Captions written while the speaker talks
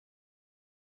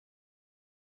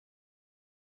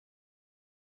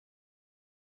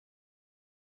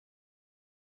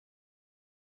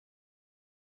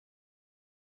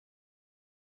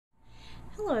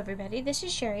Hello everybody, this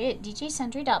is Cheri at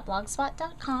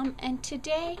djsundry.blogspot.com, and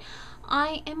today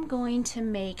I am going to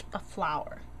make a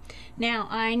flower. Now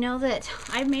I know that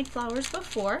I've made flowers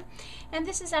before, and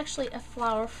this is actually a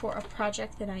flower for a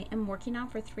project that I am working on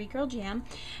for 3 Girl Jam.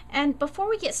 And before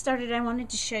we get started, I wanted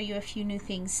to show you a few new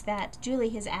things that Julie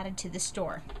has added to the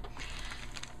store.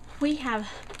 We have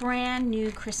brand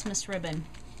new Christmas ribbon,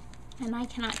 and I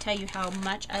cannot tell you how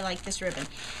much I like this ribbon.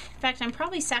 In fact, I'm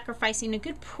probably sacrificing a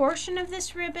good portion of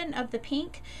this ribbon, of the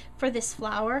pink, for this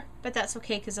flower, but that's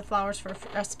okay because the flower's for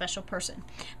a special person.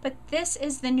 But this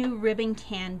is the new ribbon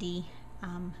candy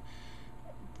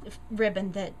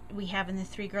ribbon that we have in the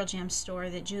 3 Girl Jam store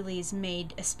that Julie's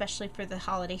made especially for the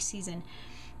holiday season.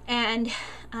 And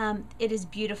it is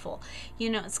beautiful. You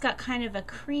know, it's got kind of a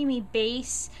creamy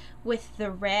base with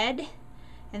the red,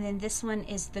 and then this one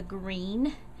is the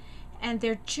green. And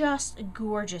they're just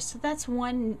gorgeous. So that's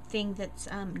one thing that's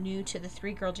new to the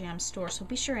 3 Girl Jam store. So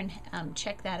be sure and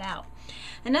check that out.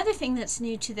 Another thing that's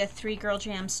new to the 3 Girl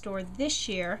Jam store this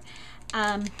year,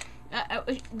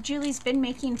 Julie's been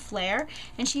making flair,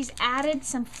 and she's added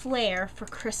some flair for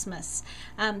Christmas.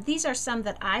 These are some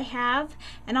that I have,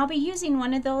 and I'll be using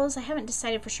one of those. I haven't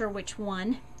decided for sure which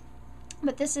one,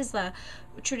 but this is the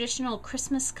traditional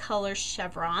Christmas color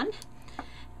chevron.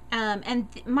 And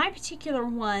my particular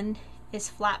one is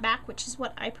flat back, which is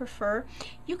what I prefer.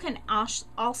 You can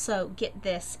also get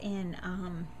this in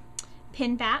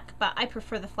pin back, but I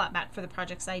prefer the flat back for the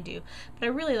projects I do. But I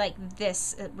really like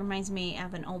this. It reminds me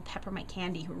of an old peppermint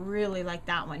candy. Really like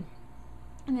that one.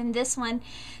 And then this one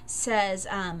says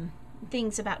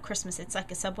things about Christmas. It's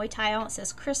like a subway tile. It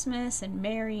says Christmas and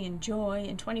Merry and Joy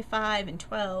and 25 and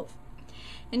 12.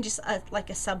 And just like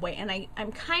a subway. And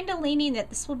I'm kind of leaning that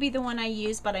this will be the one I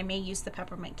use, but I may use the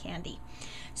peppermint candy.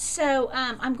 So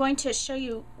I'm going to show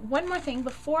you one more thing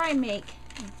before I make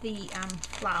the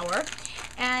flower.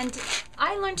 And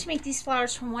I learned to make these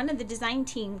flowers from one of the design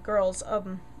team girls,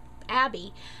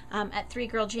 Abby, at 3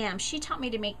 Girl Jam. She taught me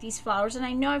to make these flowers, and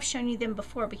I know I've shown you them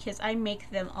before because I make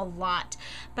them a lot,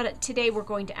 but today we're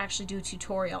going to actually do a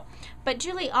tutorial. But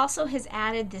Julie also has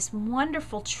added this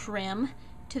wonderful trim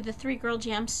to the 3 Girl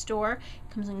Jam store.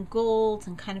 It comes in gold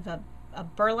and kind of a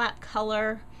burlap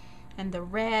color, and the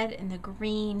red and the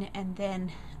green, and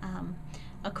then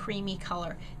a creamy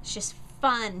color. It's just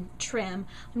fun trim.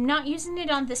 I'm not using it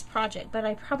on this project, but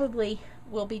I probably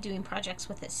will be doing projects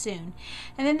with it soon.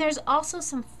 And then there's also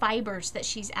some fibers that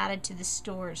she's added to the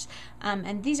stores,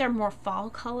 and these are more fall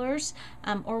colors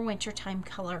or wintertime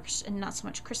colors, and not so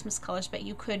much Christmas colors, but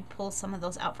you could pull some of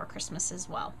those out for Christmas as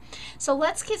well. So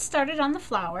let's get started on the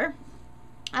flower.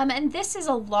 And this is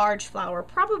a large flower,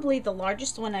 probably the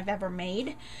largest one I've ever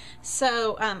made.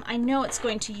 So I know it's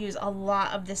going to use a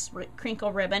lot of this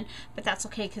crinkle ribbon, but that's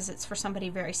okay because it's for somebody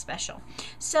very special.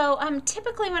 So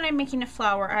typically when I'm making a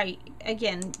flower, I,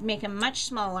 again, make them much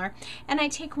smaller, and I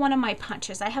take one of my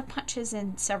punches. I have punches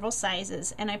in several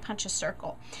sizes, and I punch a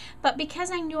circle. But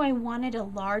because I knew I wanted a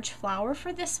large flower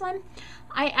for this one,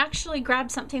 I actually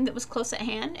grabbed something that was close at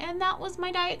hand, and that was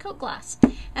my Diet Coke glass.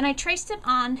 And I traced it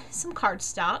on some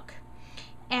cardstock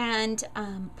and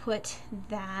put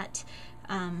that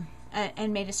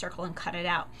and made a circle and cut it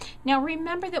out. Now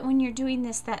remember that when you're doing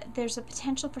this, that there's a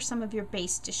potential for some of your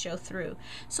base to show through.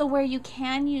 So where you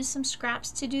can use some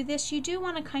scraps to do this, you do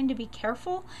want to kind of be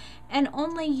careful and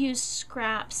only use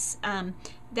scraps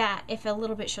that, if a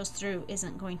little bit shows through,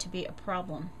 isn't going to be a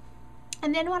problem.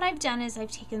 And then what I've done is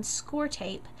I've taken score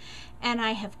tape and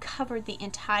I have covered the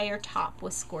entire top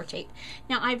with score tape.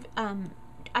 Now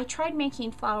I tried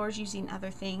making flowers using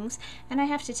other things, and I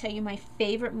have to tell you my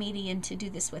favorite medium to do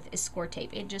this with is score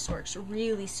tape. It just works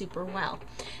really super well.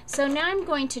 So now I'm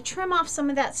going to trim off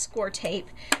some of that score tape.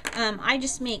 I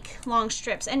just make long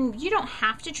strips, and you don't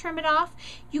have to trim it off.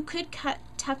 You could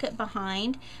tuck it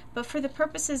behind, but for the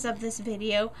purposes of this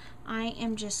video, I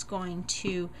am just going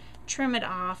to trim it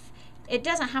off. It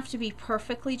doesn't have to be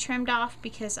perfectly trimmed off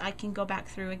because I can go back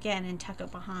through again and tuck it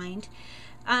behind.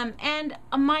 And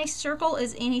my circle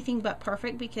is anything but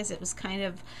perfect because it was kind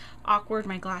of awkward.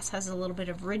 My glass has a little bit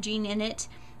of ridging in it,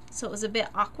 so it was a bit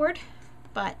awkward,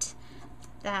 but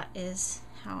that is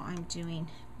how I'm doing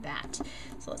that.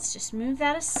 So let's just move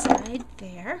that aside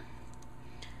there.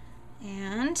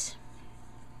 And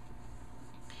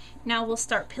now we'll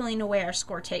start peeling away our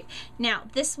score tape. Now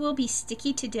this will be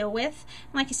sticky to deal with.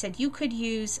 Like I said, you could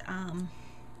use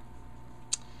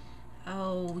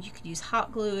you could use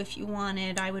hot glue if you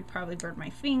wanted. I would probably burn my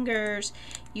fingers.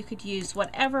 You could use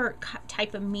whatever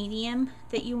type of medium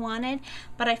that you wanted,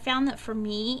 but I found that for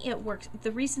me it works.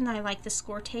 The reason I like the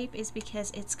score tape is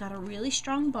because it's got a really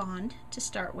strong bond to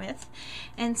start with,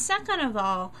 and second of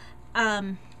all,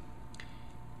 I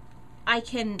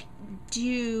can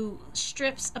do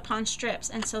strips upon strips,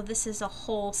 and so this is a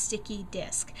whole sticky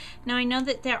disc. Now I know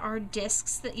that there are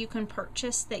discs that you can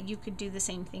purchase that you could do the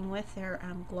same thing with. They're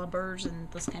glubbers and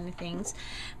those kind of things,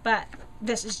 but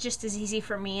this is just as easy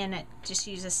for me, and it just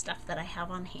uses stuff that I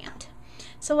have on hand.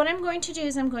 So what I'm going to do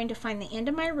is I'm going to find the end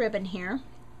of my ribbon here,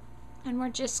 and we're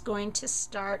just going to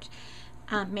start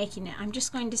making it. I'm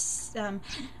just going to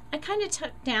I kind of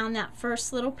tuck down that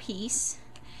first little piece,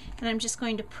 and I'm just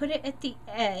going to put it at the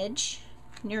edge,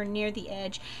 near the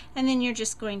edge, and then you're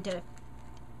just going to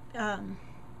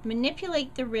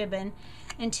manipulate the ribbon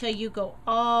until you go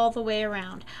all the way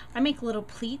around. I make little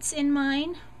pleats in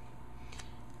mine,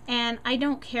 and I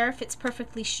don't care if it's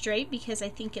perfectly straight because I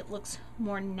think it looks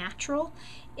more natural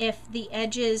if the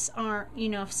edges aren't, you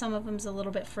know, if some of them's a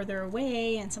little bit further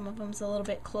away and some of them's a little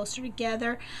bit closer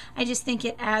together. I just think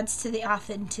it adds to the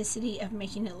authenticity of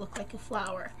making it look like a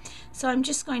flower. So I'm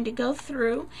just going to go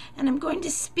through, and I'm going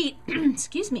to speed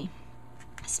excuse me,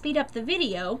 speed up the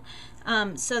video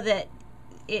so that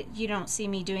you don't see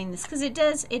me doing this, because it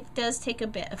does take a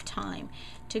bit of time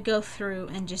to go through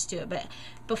and just do it. But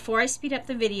before I speed up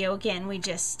the video, again, we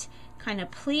just kind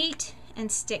of pleat and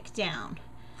stick down,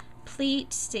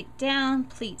 pleat, stick down,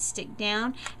 pleat, stick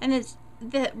down, and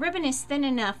the ribbon is thin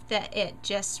enough that it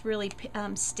just really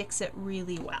sticks it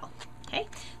really well. Okay,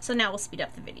 so now we'll speed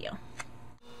up the video.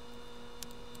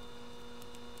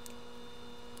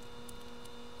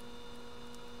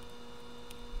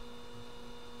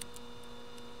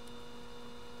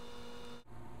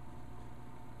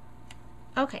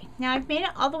 Okay, now I've made it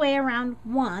all the way around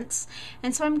once,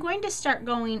 and so I'm going to start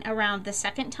going around the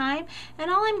second time,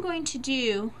 and all I'm going to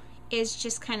do is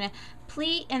just kind of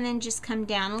pleat and then just come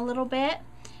down a little bit,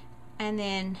 and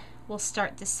then we'll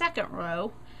start the second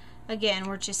row. Again,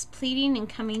 we're just pleating and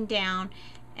coming down,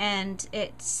 and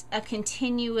it's a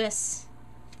continuous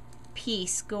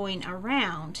piece going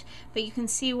around, but you can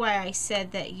see why I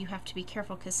said that you have to be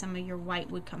careful because some of your white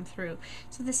would come through.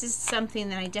 So this is something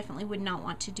that I definitely would not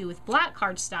want to do with black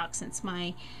cardstock, since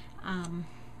my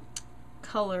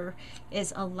color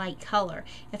is a light color.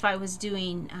 If I was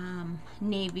doing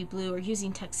navy blue or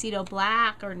using tuxedo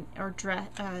black or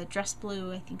dress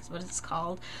blue, I think is what it's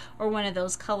called, or one of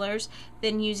those colors,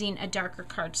 then using a darker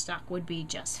cardstock would be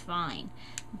just fine.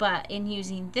 But in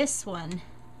using this one,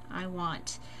 I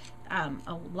want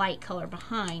a light color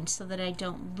behind so that I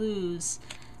don't lose.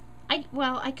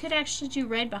 Well, I could actually do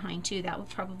red behind too. That would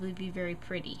probably be very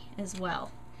pretty as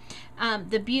well.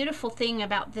 The beautiful thing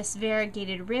about this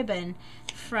variegated ribbon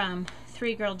from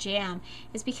 3 Girl Jam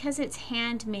is because it's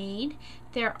handmade,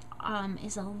 there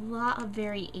is a lot of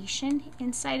variation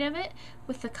inside of it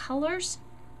with the colors,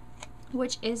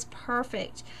 which is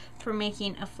perfect for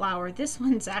making a flower. This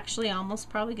one's actually almost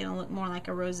probably going to look more like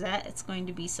a rosette. It's going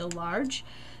to be so large,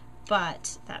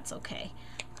 but that's okay.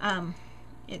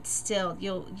 It's still,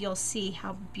 you'll see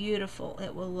how beautiful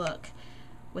it will look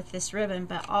with this ribbon,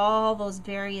 but all those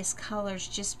various colors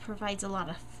just provides a lot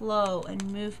of flow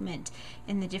and movement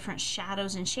in the different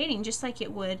shadows and shading, just like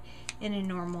it would in a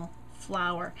normal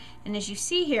flower. And as you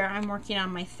see here, I'm working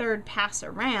on my third pass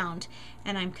around,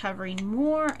 and I'm covering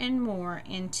more and more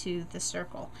into the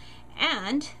circle.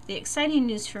 And the exciting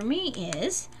news for me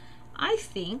is I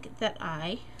think that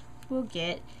I will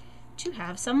get to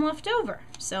have some left over.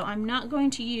 So I'm not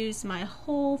going to use my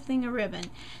whole thing of ribbon.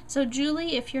 So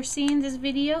Julie, if you're seeing this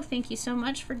video, thank you so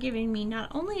much for giving me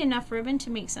not only enough ribbon to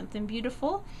make something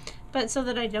beautiful, but so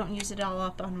that I don't use it all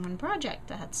up on one project.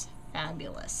 That's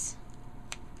fabulous.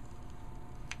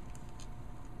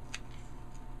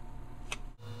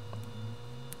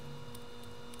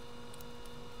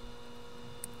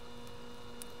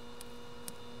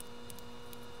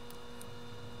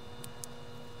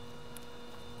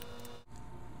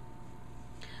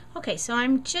 Okay, so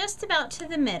I'm just about to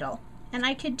the middle, and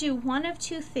I could do one of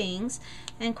two things,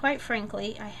 and quite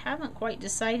frankly, I haven't quite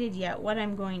decided yet what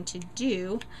I'm going to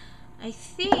do. I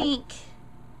think,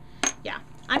 yeah,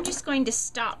 I'm just going to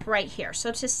stop right here.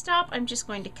 So to stop, I'm just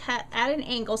going to cut at an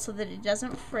angle so that it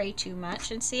doesn't fray too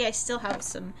much, and see, I still have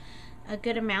a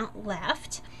good amount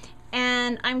left,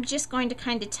 and I'm just going to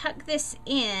kind of tuck this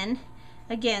in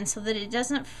again so that it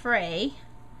doesn't fray.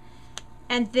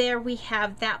 And there we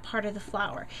have that part of the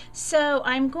flower. So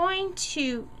I'm going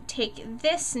to take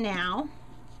this now,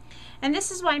 and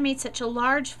this is why I made such a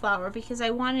large flower, because I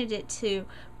wanted it to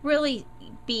really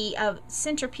be a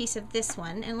centerpiece of this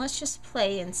one. And let's just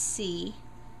play and see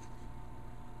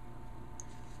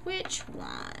which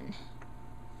one.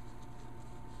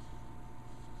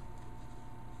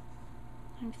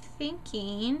 I'm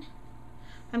thinking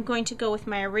I'm going to go with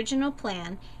my original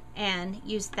plan and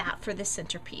use that for the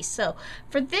centerpiece. So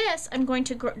for this, I'm going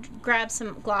to grab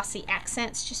some glossy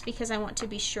accents just because I want to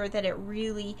be sure that it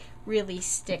really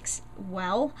sticks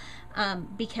well,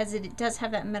 because it does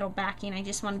have that metal backing. I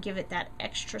just want to give it that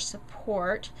extra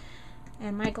support.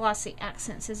 And my glossy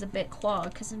accents is a bit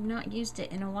clogged because I've not used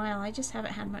it in a while. I just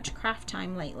haven't had much craft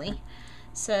time lately.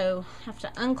 So I have to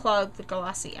unclog the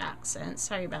glossy accents.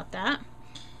 Sorry about that.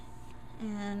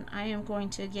 And I am going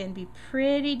to again be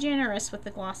pretty generous with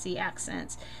the glossy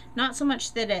accents. Not so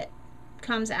much that it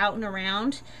comes out and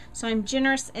around. So I'm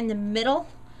generous in the middle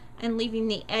and leaving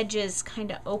the edges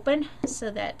kind of open so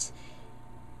that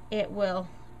it will,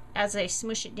 as I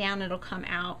smush it down, it'll come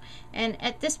out. And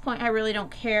at this point I really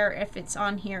don't care if it's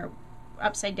on here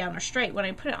upside down or straight. When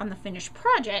I put it on the finished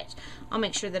project, I'll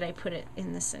make sure that I put it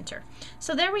in the center.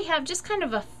 So there we have just kind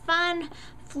of a fun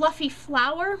fluffy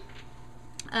flower,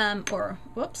 or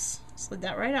whoops, slid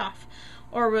that right off,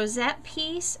 or rosette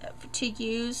piece to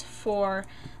use for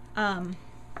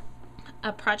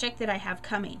a project that I have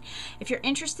coming. If you're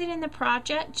interested in the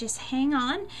project, just hang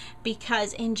on,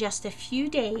 because in just a few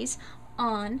days,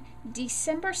 on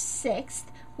December 6th,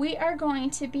 we are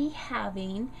going to be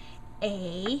having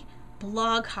a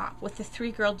blog hop with the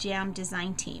 3 Girl Jam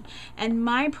design team, and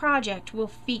my project will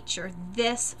feature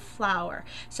this flower.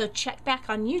 So check back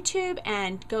on YouTube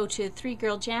and go to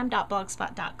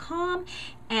 3girljam.blogspot.com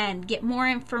and get more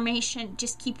information.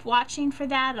 Just keep watching for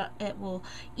that. It will,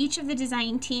 each of the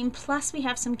design team, plus we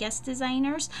have some guest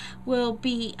designers, will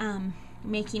be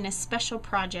making a special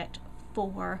project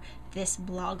for this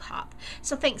blog hop.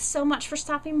 So thanks so much for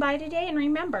stopping by today, and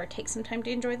remember, take some time to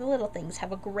enjoy the little things.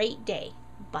 Have a great day.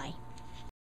 Bye.